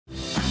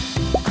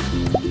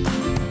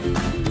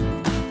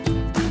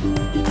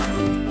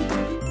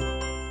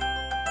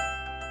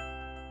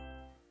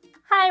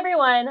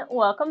everyone,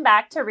 welcome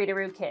back to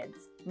Readaroo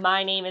Kids.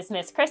 My name is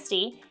Miss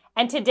Kristi,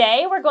 and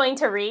today we're going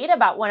to read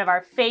about one of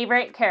our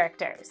favorite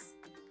characters.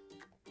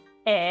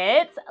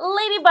 It's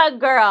Ladybug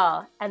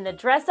Girl and the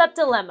Dress-Up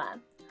Dilemma.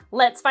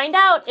 Let's find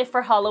out if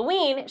for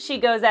Halloween she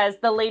goes as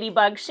the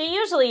ladybug she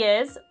usually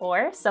is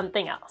or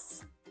something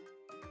else.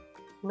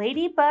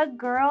 Ladybug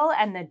Girl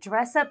and the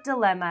Dress-Up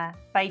Dilemma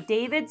by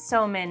David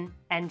Soman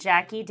and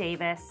Jacky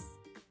Davis.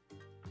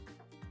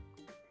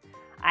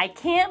 I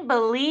can't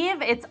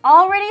believe it's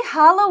already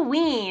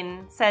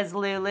Halloween, says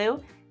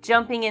Lulu,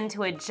 jumping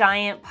into a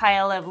giant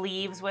pile of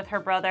leaves with her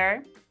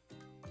brother.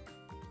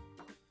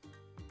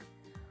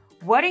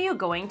 What are you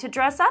going to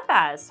dress up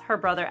as? Her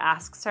brother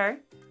asks her.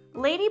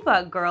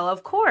 Ladybug Girl,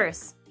 of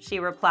course, she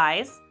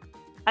replies.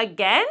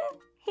 Again?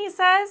 He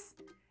says.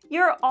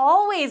 You're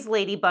always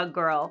Ladybug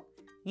Girl.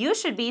 You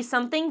should be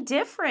something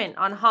different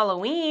on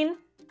Halloween.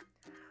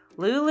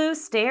 Lulu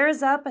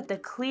stares up at the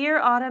clear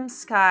autumn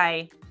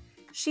sky.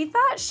 She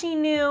thought she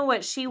knew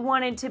what she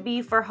wanted to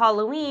be for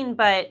Halloween,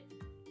 but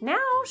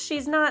now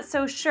she's not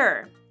so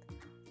sure.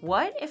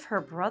 What if her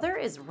brother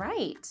is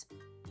right?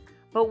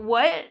 But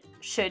what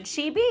should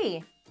she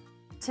be?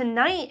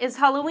 Tonight is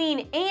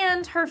Halloween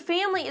and her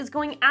family is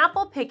going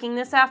apple picking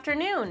this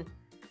afternoon.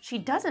 She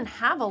doesn't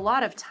have a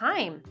lot of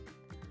time.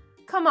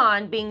 Come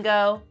on,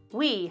 Bingo,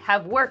 we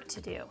have work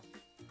to do.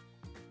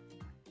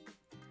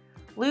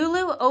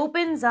 Lulu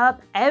opens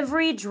up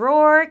every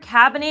drawer,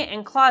 cabinet,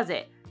 and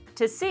closet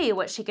to see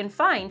what she can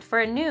find for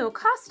a new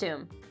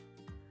costume.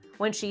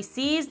 When she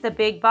sees the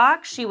big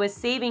box she was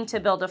saving to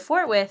build a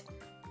fort with,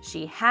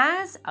 she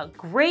has a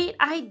great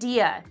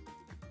idea.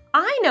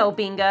 I know,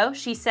 Bingo,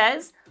 she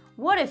says.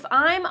 What if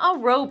I'm a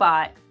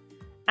robot?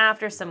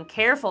 After some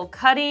careful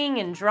cutting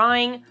and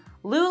drawing,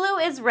 Lulu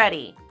is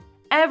ready.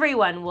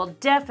 Everyone will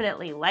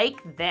definitely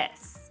like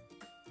this.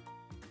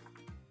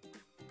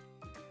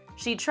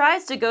 She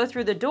tries to go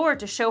through the door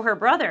to show her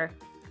brother,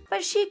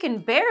 but she can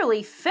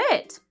barely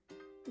fit.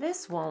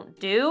 This won't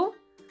do.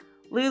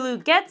 Lulu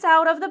gets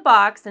out of the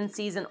box and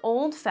sees an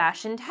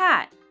old-fashioned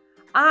hat.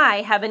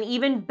 I have an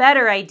even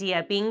better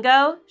idea,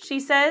 Bingo, she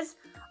says.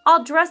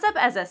 I'll dress up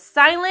as a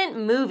silent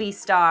movie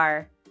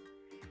star.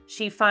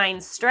 She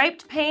finds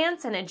striped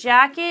pants and a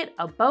jacket,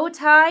 a bow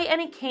tie,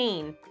 and a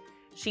cane.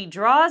 She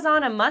draws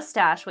on a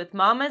mustache with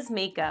Mama's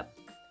makeup.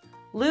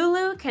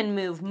 Lulu can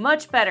move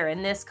much better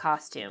in this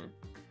costume.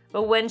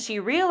 But when she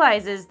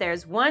realizes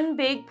there's one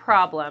big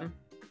problem,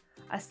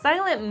 a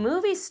silent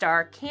movie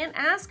star can't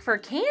ask for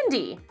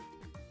candy.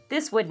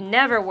 This would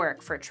never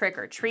work for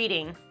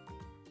trick-or-treating.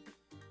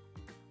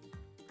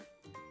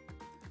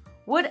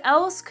 What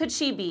else could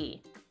she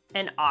be?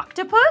 An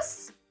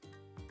octopus?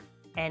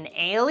 An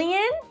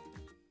alien?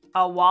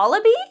 A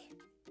wallaby?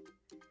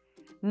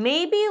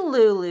 Maybe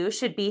Lulu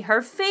should be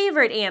her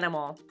favorite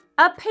animal,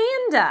 a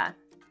panda.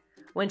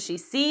 When she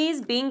sees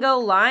Bingo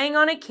lying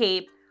on a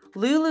cape,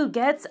 Lulu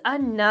gets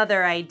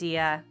another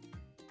idea.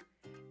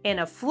 In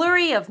a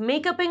flurry of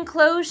makeup and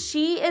clothes,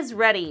 she is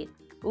ready.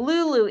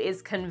 Lulu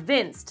is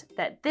convinced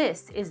that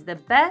this is the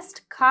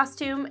best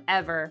costume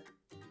ever.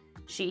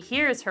 She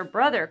hears her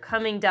brother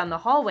coming down the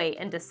hallway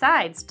and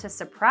decides to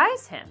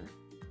surprise him.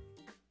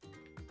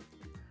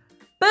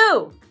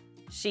 Boo!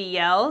 She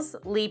yells,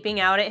 leaping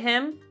out at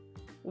him.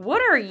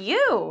 What are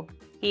you?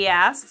 He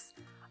asks.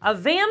 A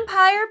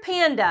vampire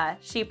panda,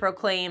 she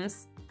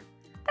proclaims.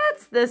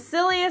 That's the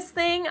silliest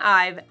thing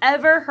I've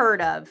ever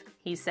heard of,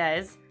 he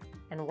says,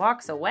 and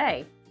walks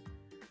away.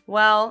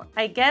 Well,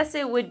 I guess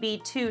it would be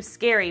too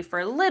scary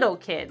for little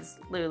kids,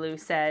 Lulu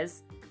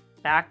says.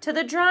 Back to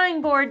the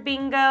drawing board,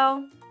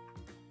 Bingo.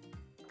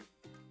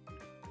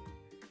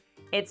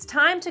 It's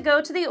time to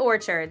go to the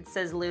orchard,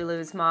 says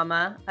Lulu's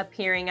mama,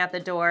 appearing at the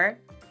door.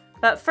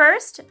 But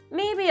first,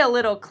 maybe a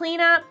little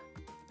cleanup.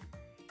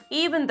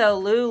 Even though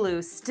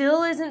Lulu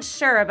still isn't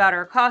sure about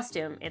her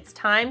costume, it's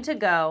time to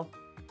go.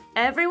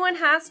 Everyone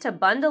has to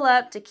bundle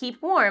up to keep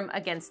warm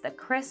against the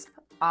crisp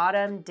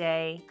autumn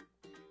day.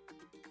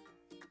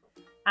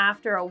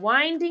 After a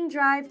winding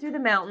drive through the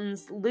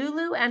mountains,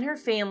 Lulu and her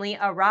family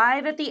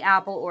arrive at the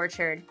apple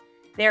orchard.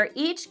 They're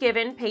each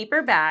given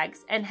paper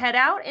bags and head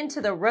out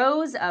into the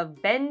rows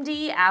of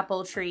bendy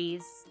apple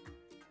trees.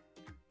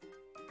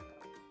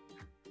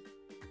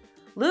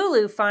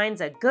 Lulu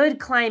finds a good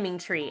climbing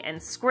tree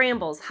and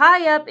scrambles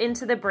high up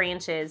into the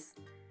branches.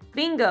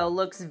 Bingo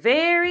looks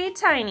very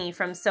tiny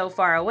from so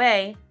far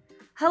away.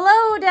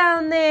 Hello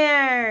down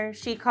there,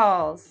 she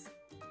calls.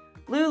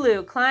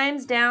 Lulu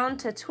climbs down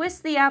to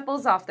twist the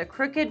apples off the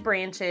crooked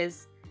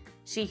branches.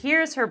 She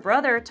hears her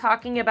brother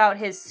talking about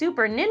his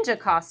super ninja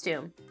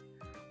costume.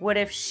 What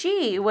if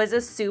she was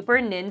a super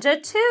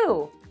ninja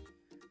too?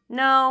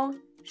 No,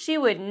 she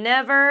would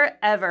never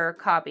ever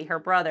copy her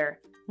brother.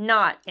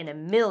 Not in a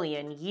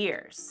million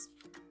years.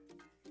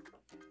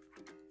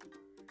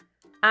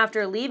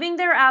 After leaving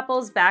their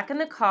apples back in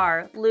the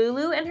car,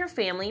 Lulu and her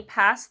family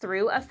pass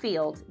through a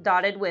field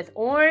dotted with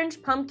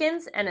orange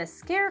pumpkins and a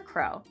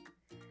scarecrow.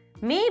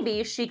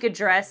 Maybe she could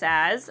dress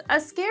as a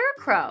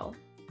scarecrow,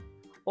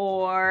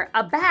 or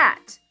a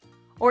bat,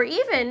 or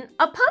even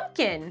a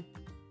pumpkin.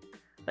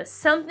 but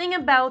something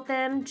about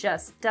them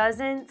just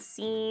doesn't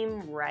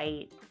seem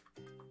right.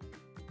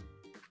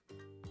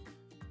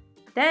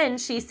 Then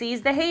she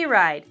sees the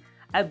hayride,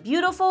 a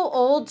beautiful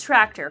old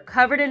tractor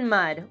covered in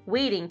mud,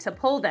 waiting to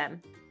pull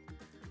them.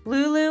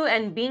 Lulu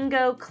and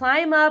Bingo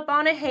climb up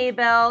on a hay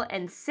bale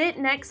and sit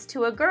next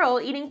to a girl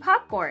eating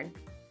popcorn.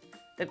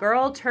 The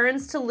girl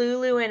turns to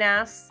Lulu and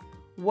asks,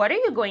 "What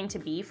are you going to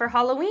be for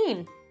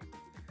Halloween?"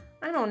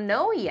 "I don't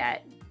know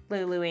yet,"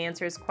 Lulu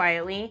answers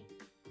quietly.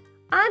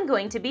 "I'm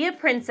going to be a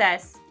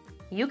princess."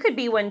 "You could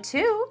be one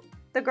too,"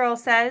 the girl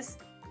says.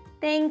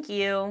 "Thank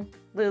you,"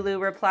 Lulu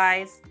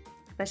replies,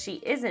 but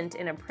she isn't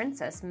in a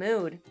princess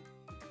mood.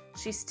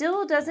 She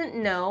still doesn't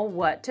know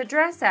what to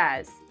dress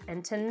as,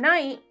 and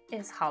tonight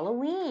is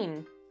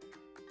Halloween.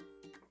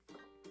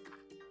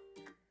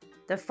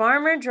 The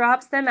farmer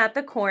drops them at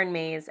the corn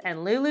maze,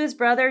 and Lulu's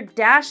brother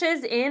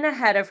dashes in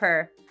ahead of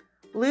her.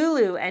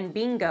 Lulu and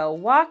Bingo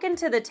walk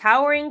into the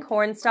towering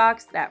corn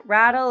stalks that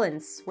rattle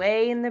and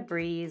sway in the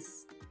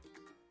breeze.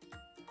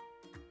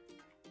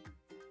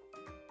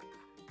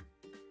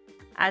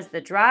 As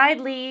the dried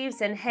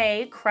leaves and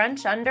hay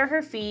crunch under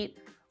her feet,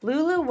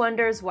 Lulu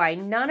wonders why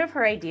none of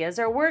her ideas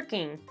are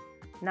working.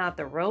 Not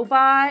the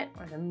robot,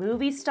 or the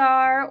movie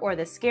star, or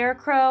the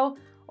scarecrow,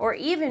 or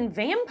even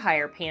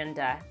Vampire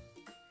Panda.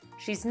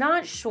 She's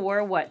not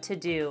sure what to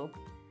do.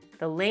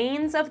 The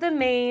lanes of the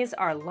maze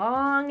are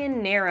long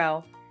and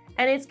narrow,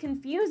 and it's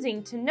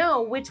confusing to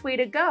know which way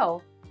to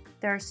go.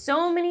 There are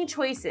so many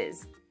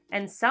choices,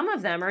 and some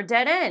of them are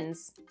dead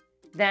ends.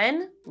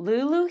 Then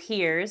Lulu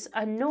hears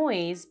a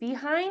noise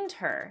behind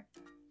her.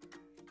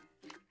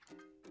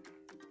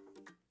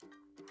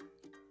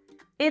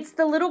 It's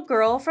the little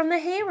girl from the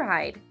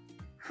hayride.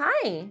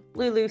 "Hi,"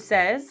 Lulu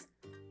says,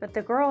 but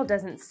the girl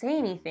doesn't say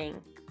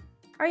anything.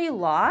 "Are you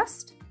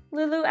lost?"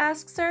 Lulu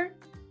asks her.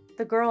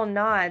 The girl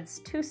nods,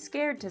 too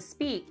scared to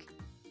speak.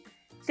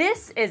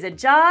 "This is a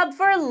job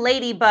for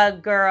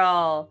Ladybug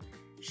Girl."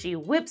 She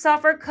whips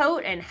off her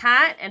coat and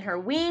hat, and her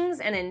wings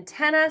and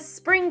antennas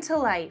spring to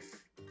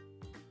life.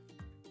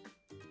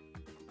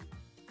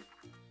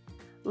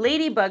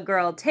 Ladybug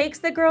Girl takes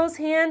the girl's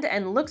hand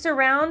and looks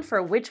around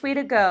for which way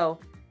to go.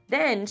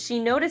 Then she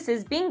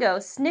notices Bingo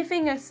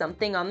sniffing at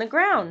something on the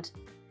ground.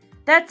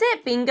 "That's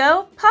it,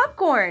 Bingo!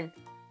 Popcorn!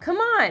 Come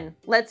on,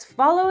 let's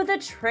follow the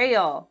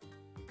trail."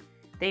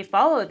 They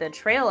follow the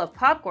trail of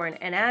popcorn,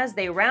 and as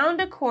they round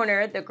a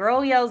corner, the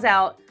girl yells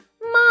out,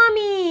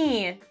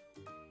 "Mommy!"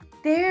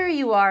 "There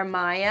you are,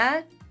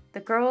 Maya." The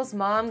girl's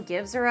mom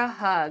gives her a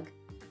hug.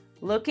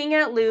 Looking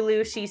at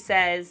Lulu, she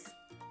says,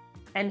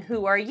 "And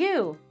who are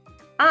you?"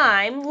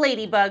 "I'm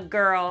Ladybug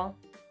Girl."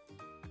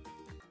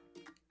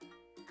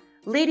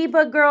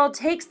 Ladybug Girl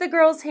takes the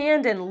girl's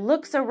hand and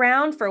looks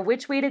around for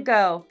which way to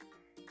go.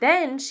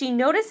 Then she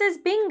notices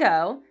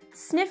Bingo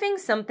sniffing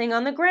something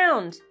on the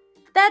ground.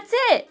 "That's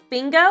it,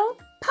 Bingo!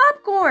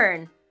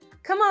 Popcorn!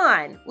 Come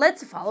on,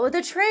 let's follow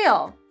the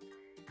trail."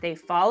 They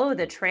follow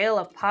the trail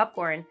of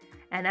popcorn,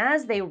 and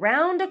as they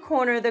round a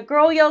corner, the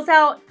girl yells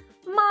out,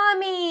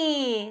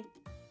 "Mommy!"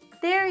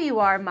 "There you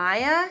are,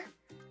 Maya."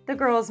 The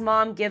girl's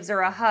mom gives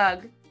her a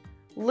hug.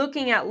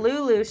 Looking at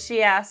Lulu,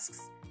 she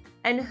asks,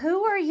 "And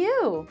who are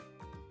you?"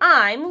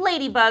 "I'm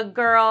Ladybug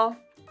Girl."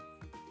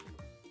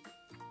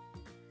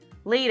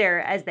 Later,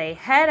 as they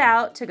head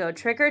out to go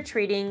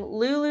trick-or-treating,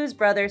 Lulu's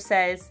brother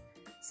says,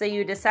 "So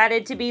you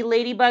decided to be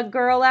Ladybug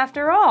Girl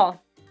after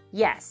all?"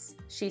 "Yes,"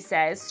 she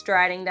says,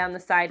 striding down the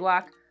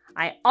sidewalk.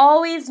 "I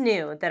always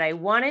knew that I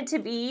wanted to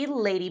be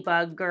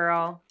Ladybug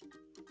Girl."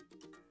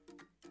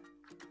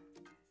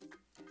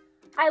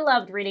 I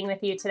loved reading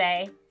with you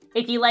today.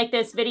 If you like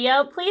this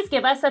video, please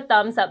give us a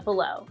thumbs up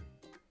below.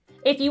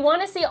 If you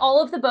want to see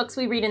all of the books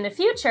we read in the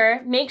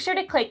future, make sure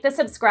to click the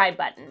subscribe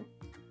button.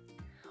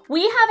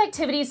 We have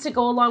activities to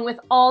go along with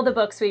all the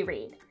books we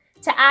read.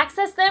 To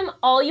access them,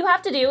 all you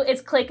have to do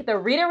is click the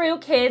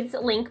Readaroo Kids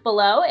link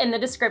below in the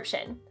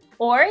description,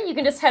 or you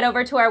can just head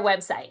over to our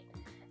website.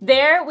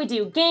 There we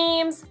do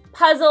games,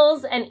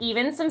 puzzles, and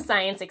even some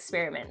science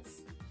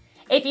experiments.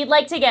 If you'd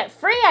like to get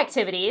free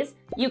activities,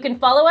 you can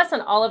follow us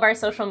on all of our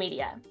social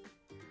media.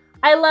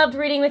 I loved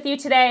reading with you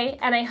today,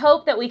 and I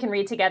hope that we can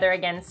read together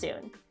again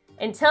soon.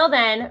 Until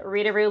then,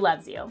 Readaroo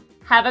loves you.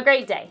 Have a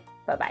great day.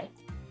 Bye-bye.